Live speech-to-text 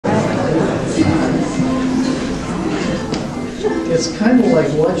it's kind of like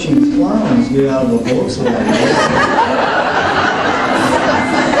watching clowns get out of a Volkswagen.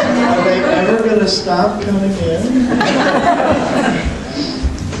 Are they ever going to stop coming in?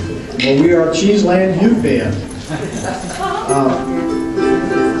 Well, we are Cheez Land Youth Band.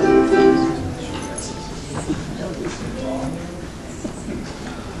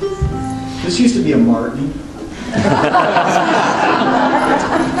 This used to be a Martin.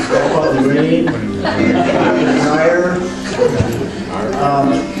 The rain, tire.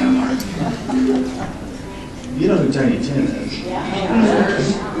 You know who Tiny Tim is.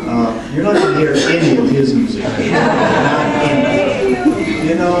 You're not going to hear any of his music. Not any.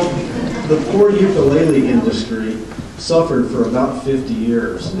 You know, the poor ukulele industry suffered for about 50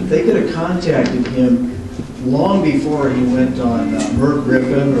 years. If they could have contacted him long before he went on Merv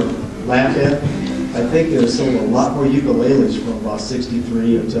Griffin or Laugh-In, I think they sold a lot more ukuleles from about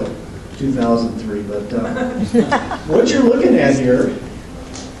 63 until 2003. But what you're looking at here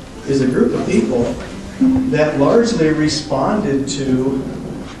is a group of people that largely responded to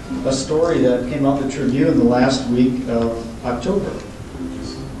a story that came out in the Tribune the last week of October.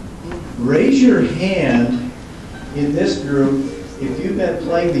 Raise your hand in this group if you've been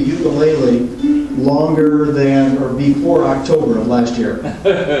playing the ukulele longer than or before October of last year.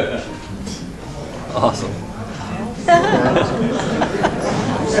 Awesome.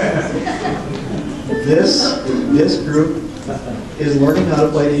 This group is learning how to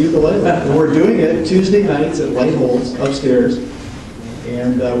play the ukulele. And we're doing it Tuesday nights at Light Holds upstairs,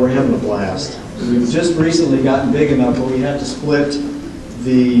 and we're having a blast. We've just recently gotten big enough where we had to split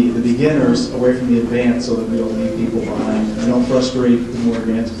the beginners away from the advanced so that we don't leave people behind. We don't frustrate the more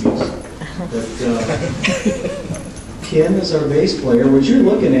advanced people. But Ken is our bass player. What you're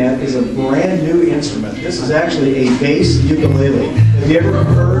looking at is a brand new instrument. This is actually a bass ukulele. Have you ever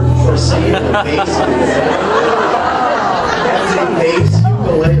heard or seen a bass ukulele? That's a bass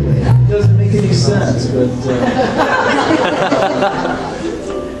ukulele. It doesn't make any sense, but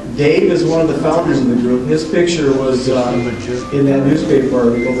Dave is one of the founders of the group. His picture was in that newspaper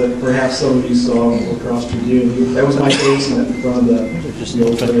article that perhaps some of you saw across Tribune. That was my basement in front of the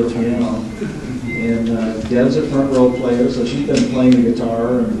old player piano. And Deb's a front row player, so she's been playing the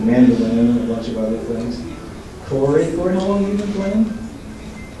guitar and mandolin and a bunch of other things. Corey, how long have you been playing?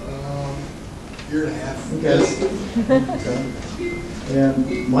 Year and a half. Okay. And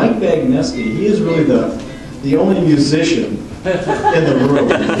Mike Bagneski, he is really the only musician in the room.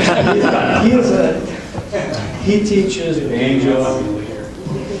 He teaches banjo,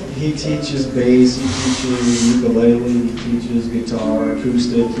 he teaches bass, he teaches ukulele, he teaches guitar,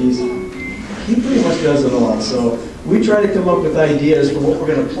 acoustic. He pretty much does it all. So we try to come up with ideas for what we're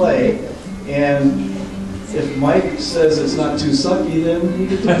going to play, and if Mike says it's not too sucky, then we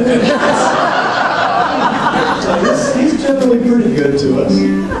get to do it. So he's generally pretty good to us.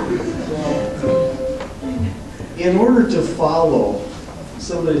 In order to follow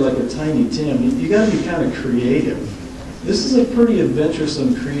somebody like a Tiny Tim, you got to be kind of creative. This is a pretty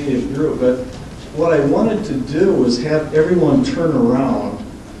adventuresome, creative group, but what I wanted to do was have everyone turn around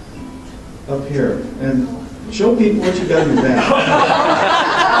up here and show people what you got in your bag.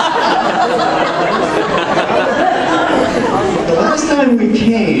 The last time we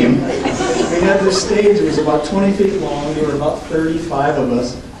came, we had this stage. It was about 20 feet long. There were about 35 of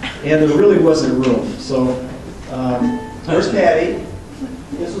us, and there really wasn't room. So there's Patty.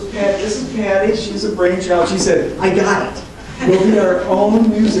 This is Patty. She's a brainchild. She said, "I got it. We'll be our own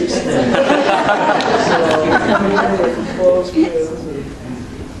music stand."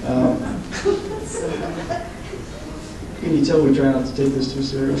 Can you tell we try not to take this too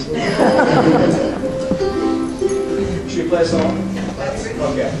seriously? Should we play a song?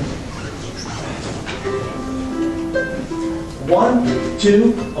 Okay. 1,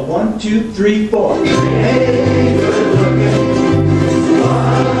 2, 1, 2, 3, 4. Hey, good looking.